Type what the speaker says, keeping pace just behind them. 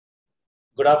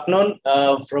Good afternoon.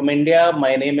 From India,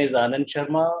 my name is Anand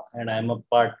Sharma, and I'm a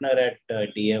partner at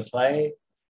DFI,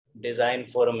 Design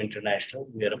Forum International.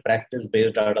 We are a practice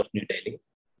based out of New Delhi,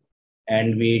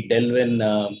 and we delve in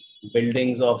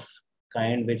buildings of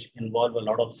kind which involve a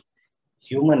lot of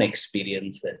human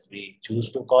experience, as we choose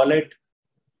to call it.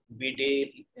 We deal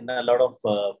in a lot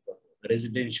of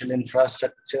residential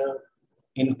infrastructure,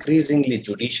 increasingly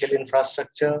judicial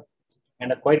infrastructure,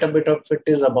 and quite a bit of it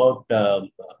is about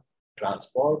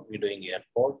transport. We're doing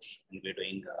airports and we're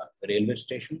doing railway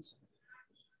stations.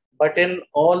 But in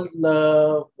all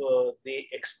the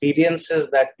experiences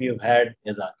that we've had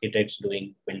as architects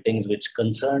doing buildings which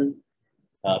concern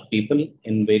people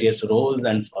in various roles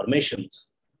and formations,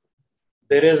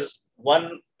 there is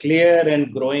one clear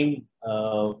and growing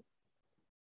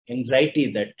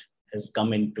anxiety that has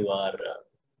come into our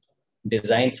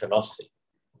design philosophy,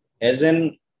 as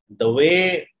in the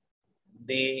way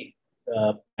the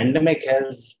pandemic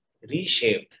has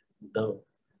reshaped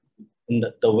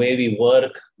the way we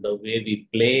work, the way we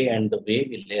play, and the way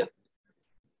we live.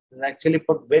 It's actually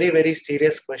put very, very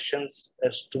serious questions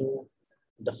as to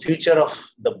the future of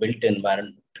the built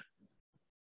environment.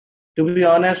 To be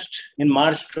honest, in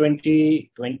March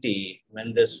 2020,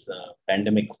 when this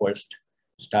pandemic first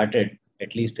started,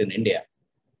 at least in India,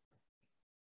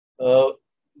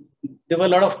 there were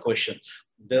a lot of questions.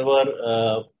 There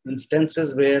were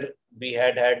instances where we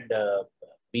had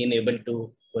been able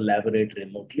to collaborate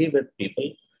remotely with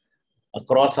people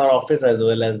across our office as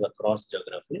well as across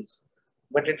geographies,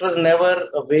 but it was never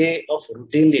a way of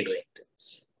routinely doing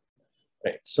things.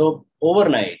 Right. So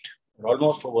overnight, or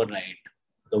almost overnight,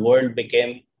 the world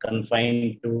became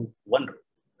confined to one room,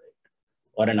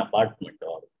 right? Or an apartment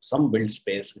or some built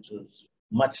space which was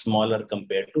much smaller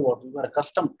compared to what we were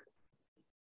accustomed to.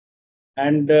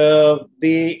 And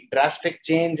the drastic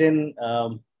change in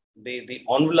the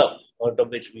envelope out of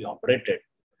which we operated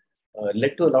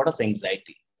led to a lot of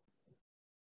anxiety.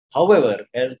 However,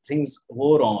 as things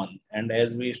wore on and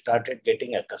as we started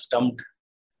getting accustomed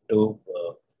to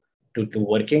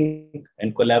working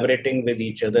and collaborating with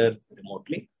each other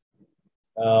remotely,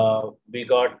 we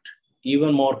got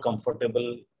even more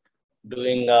comfortable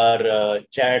doing our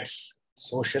chats,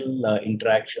 social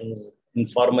interactions,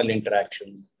 informal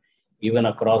interactions, even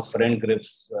across friend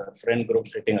groups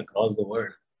sitting across the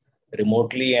world,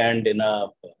 remotely and in a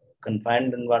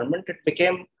confined environment. It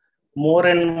became more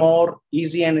and more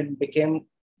easy, and it became,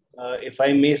 if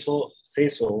I may say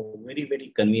so, very,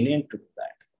 very convenient to do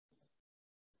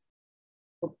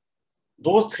that.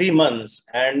 Those 3 months,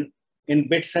 and in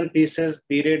bits and pieces,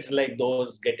 periods like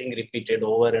those getting repeated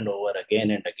over and over again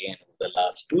and again over the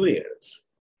last 2 years,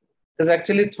 has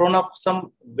actually thrown up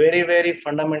some very, very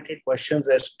fundamental questions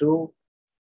as to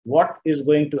what is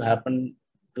going to happen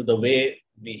to the way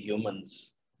we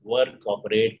humans work,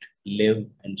 operate, live,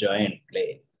 enjoy, and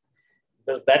play.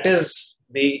 Because that is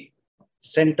the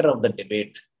center of the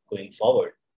debate going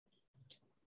forward.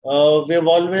 We've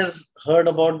always heard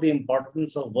about the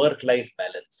importance of work-life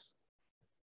balance.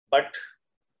 But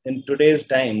in today's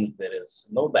times, there is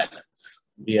no balance.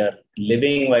 We are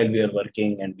living while we are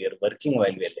working, and we are working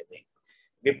while we are living.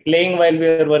 We're playing while we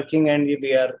are working, and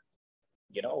we are,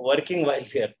 working while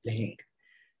we are playing.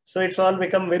 So it's all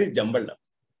become very jumbled up.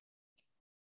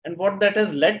 And what that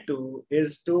has led to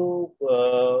is to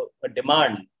a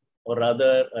demand, or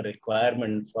rather a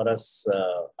requirement for us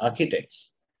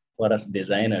architects, for us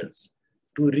designers,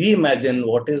 to reimagine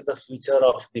what is the future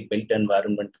of the built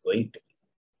environment going to be.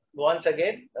 Once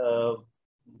again,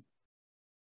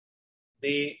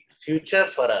 the future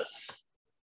for us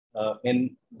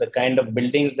in the kind of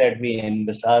buildings that we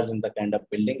envisage and the kind of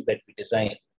buildings that we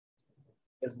design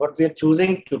is what we are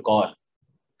choosing to call,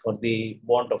 for the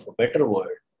want of a better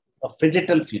word, a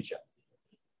phygital future.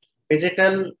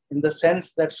 Phygital in the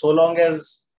sense that so long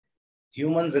as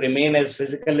humans remain as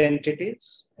physical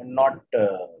entities and not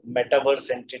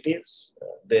metaverse entities,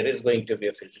 there is going to be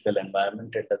a physical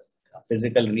environment and a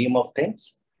physical realm of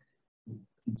things.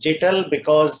 Digital,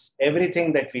 because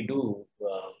everything that we do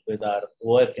with our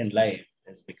work in life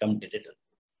has become digital.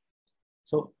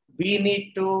 So we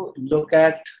need to look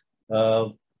at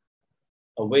a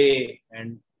way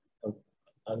and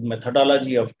a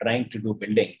methodology of trying to do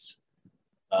buildings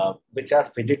which are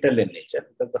phygital in nature,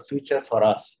 because the future for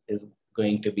us is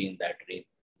going to be in that realm.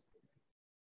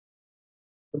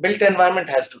 The built environment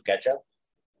has to catch up,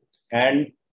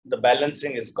 and the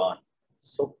balancing is gone.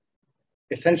 So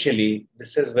essentially,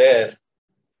 this is where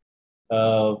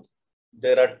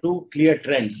there are two clear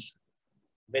trends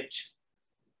which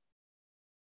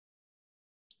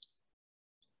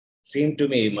seem to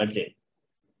me emerging.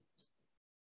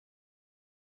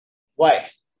 Why?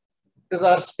 Because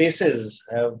our spaces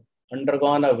have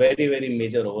undergone a very, very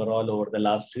major overhaul over the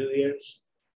last few years.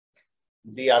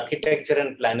 The architecture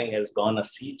and planning has gone a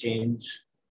sea change.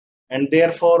 And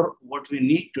therefore, what we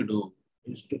need to do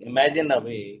is to imagine a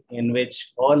way in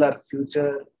which all our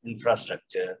future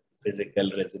infrastructure,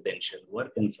 physical, residential,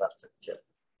 work infrastructure,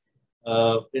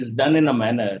 is done in a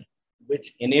manner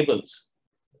which enables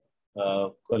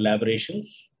collaborations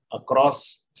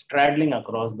straddling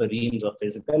across the realms of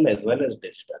physical as well as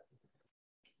digital.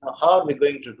 Now, how are we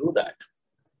going to do that?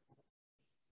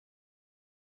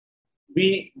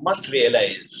 We must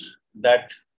realize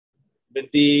that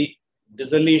with the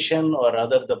dissolution or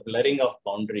rather the blurring of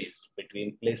boundaries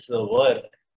between places of work,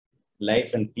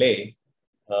 life and play,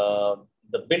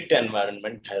 the built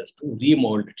environment has to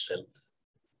remold itself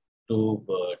to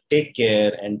take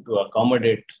care and to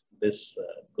accommodate this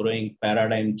growing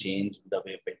paradigm change in the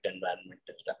way built environment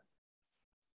is done.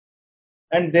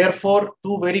 And therefore,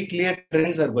 two very clear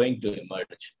trends are going to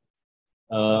emerge.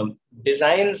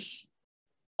 Designs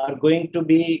are going to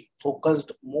be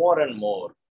focused more and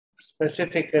more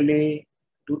specifically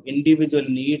to individual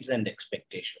needs and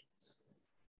expectations.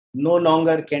 No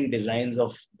longer can designs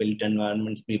of built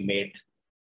environments be made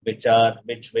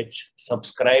which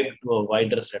subscribe to a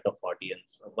wider set of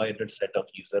audience, a wider set of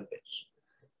user base.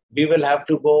 We will have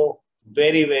to go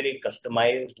very, very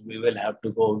customized. We will have to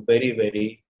go very,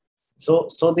 very. So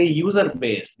the user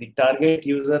base, the target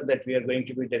user that we are going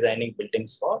to be designing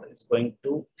buildings for is going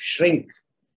to shrink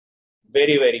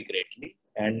very, very greatly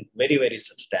and very, very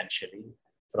substantially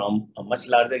from a much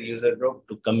larger user group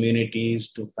to communities,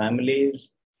 to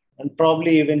families, and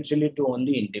probably eventually to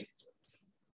only individuals.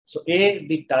 So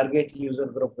the target user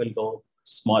group will go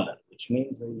smaller, which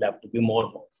means we will have to be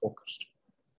more focused.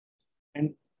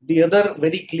 And the other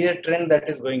very clear trend that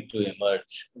is going to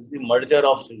emerge is the merger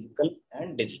of physical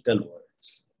and digital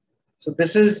worlds. So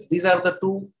these are the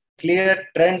two clear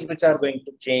trends which are going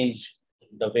to change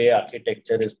the way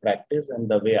architecture is practiced and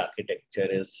the way architecture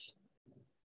is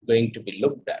going to be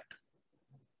looked at.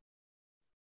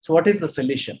 So what is the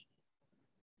solution?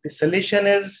 The solution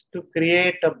is to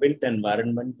create a built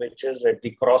environment which is at the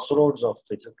crossroads of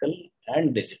physical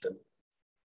and digital.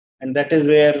 And that is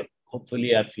where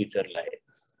hopefully our future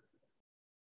lies.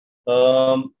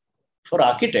 For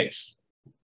architects,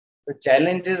 the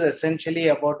challenge is essentially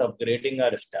about upgrading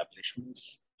our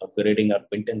establishments, upgrading our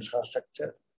built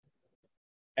infrastructure,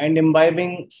 and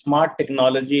imbibing smart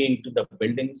technology into the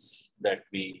buildings that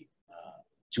we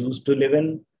choose to live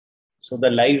in. So the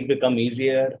lives become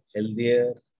easier,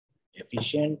 healthier,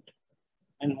 efficient,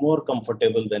 and more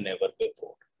comfortable than ever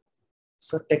before.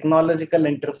 So technological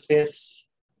interface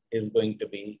is going to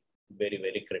be very,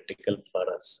 very critical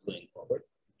for us going forward.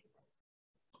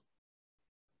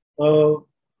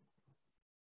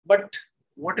 But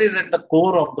what is at the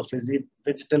core of the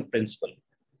digital principle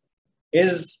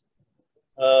is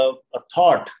a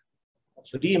thought of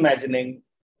reimagining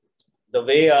the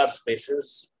way our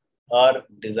spaces are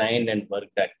designed and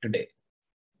worked at today.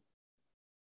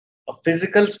 A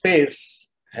physical space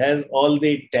has all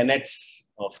the tenets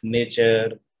of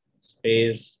nature,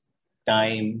 space,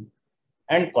 time,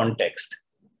 and context,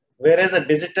 whereas a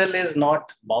digital is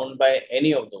not bound by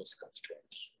any of those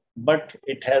constraints, but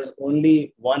it has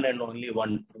only one and only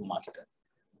one true master,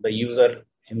 the user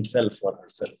himself or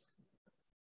herself.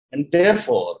 And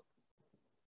therefore,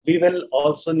 we will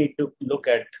also need to look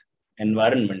at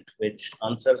environment which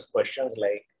answers questions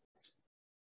like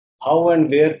how and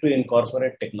where to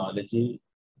incorporate technology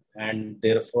and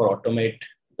therefore automate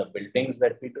the buildings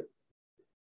that we do.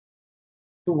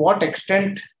 To what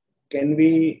extent can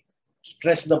we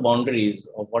stretch the boundaries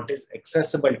of what is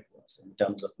accessible to us in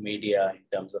terms of media,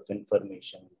 in terms of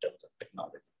information, in terms of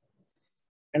technology?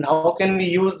 And how can we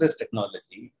use this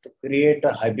technology to create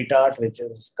a habitat which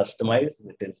is customized,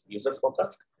 which is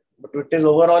user-focused, but which is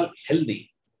overall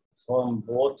healthy from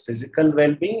both physical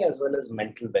well-being as well as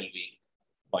mental well-being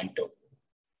point of view.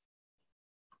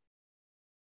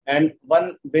 And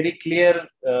one very clear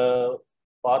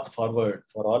path forward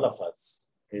for all of us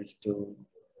is to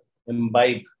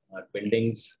imbibe our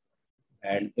buildings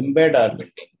and embed our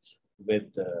buildings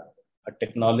with a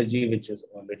technology which is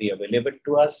already available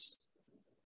to us.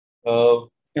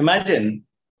 Imagine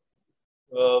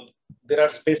there are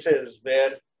spaces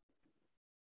where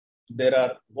there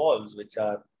are walls which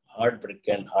are hard brick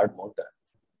and hard mortar,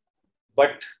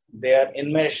 but they are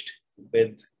enmeshed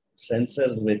with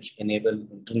sensors which enable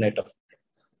Internet of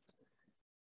Things.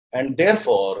 And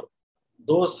therefore,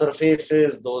 those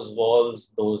surfaces, those walls,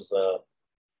 those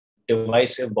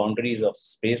divisive boundaries of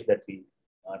space that we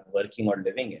are working or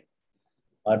living in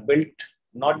are built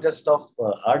not just of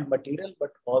hard material,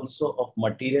 but also of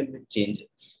material which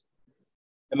changes.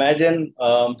 Imagine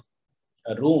a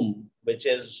room which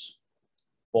is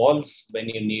walls when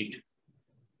you need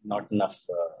not enough,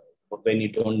 when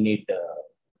you don't need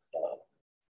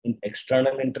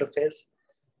external interface,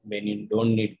 when you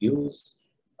don't need views,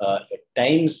 at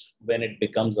times when it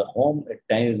becomes a home, at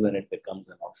times when it becomes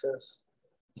an office.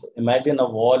 So imagine a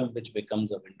wall which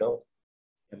becomes a window.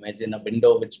 Imagine a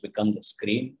window which becomes a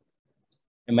screen.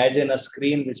 Imagine a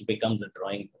screen which becomes a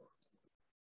drawing board.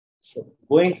 So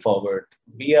going forward,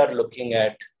 we are looking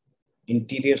at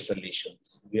interior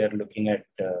solutions. We are looking at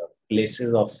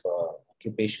places of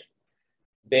occupation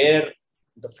where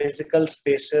the physical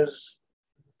spaces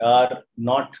are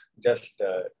not just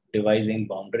devising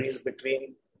boundaries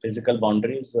between physical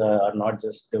boundaries, are not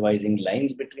just devising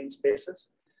lines between spaces,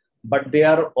 but they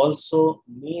are also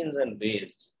means and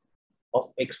ways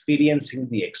of experiencing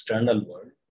the external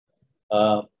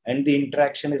world. And the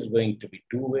interaction is going to be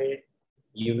two-way.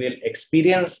 You will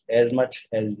experience as much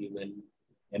as you will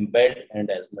embed and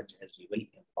as much as you will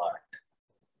impart.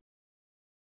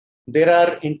 There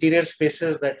are interior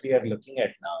spaces that we are looking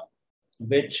at now,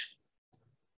 which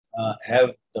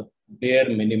have the bare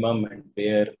minimum and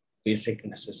bare basic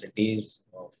necessities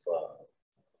of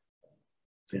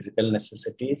physical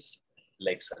necessities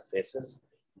like surfaces,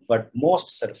 but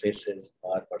most surfaces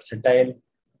are versatile,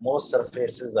 most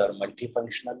surfaces are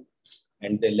multifunctional,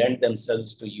 and they lend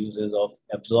themselves to uses of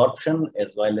absorption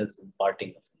as well as imparting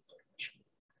of information.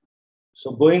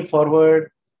 So going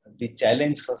forward, the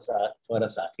challenge for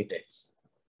us architects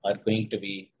are going to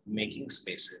be making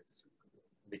spaces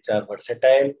which are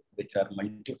versatile, which are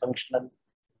multifunctional,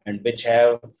 and which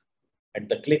have, at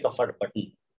the click of a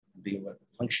button, the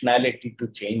functionality to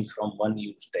change from one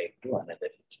use type to another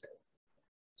use type.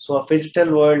 So a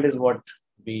phygital world is what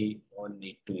we all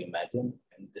need to imagine,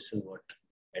 and this is what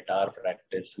at our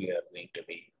practice we are going to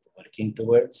be working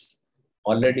towards.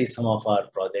 Already some of our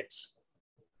projects,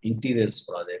 interiors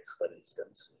projects for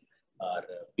instance, are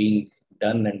being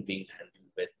done and being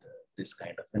handled with this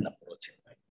kind of an approach in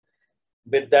mind.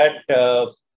 With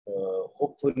that,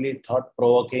 hopefully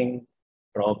thought-provoking,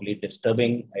 probably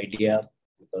disturbing idea,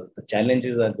 because the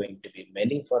challenges are going to be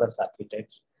many for us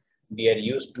architects. We are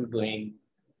used to doing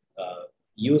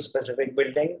use-specific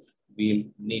buildings. We'll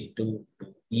need to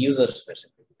do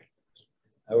user-specific buildings.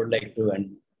 I would like to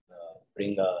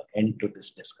bring an end to this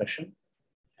discussion.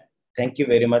 Thank you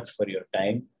very much for your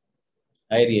time.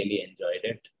 I really enjoyed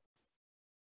it.